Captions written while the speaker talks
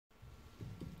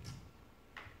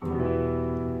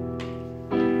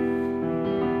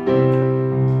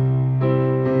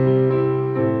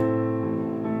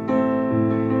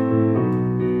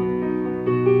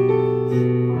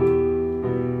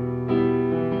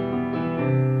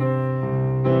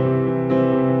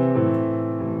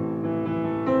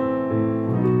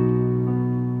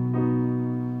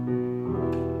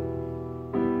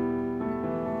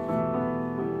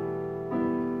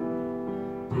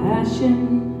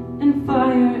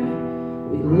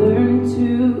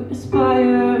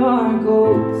inspire our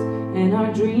goals and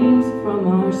our dreams from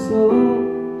our soul.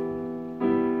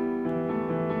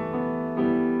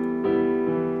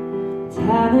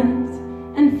 Talent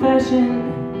and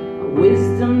fashion, our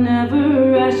wisdom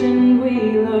never rationed,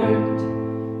 we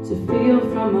learned to feel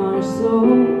from our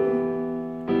soul.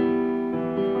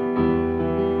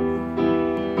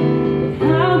 But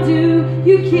how do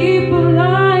you keep a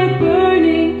light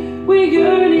burning? We're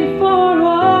yearning for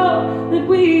all that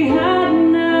we had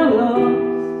now lost.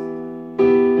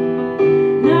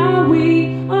 Now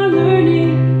we are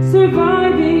learning,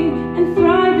 surviving and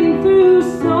thriving through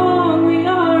song. We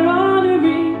are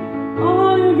honoring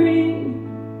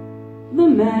the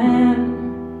man.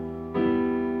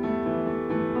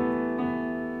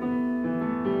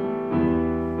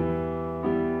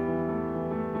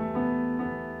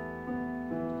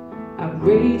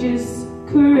 Outrageous,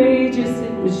 courageous,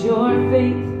 it was your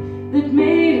faith that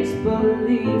made us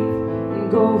believe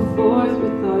and go forth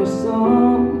with our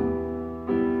song.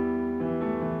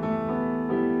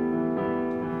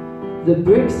 The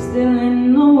bricks still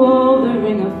in the wall, the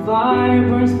ring of fire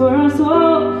burns for us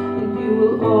all, and you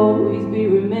will always be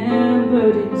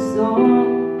remembered in song.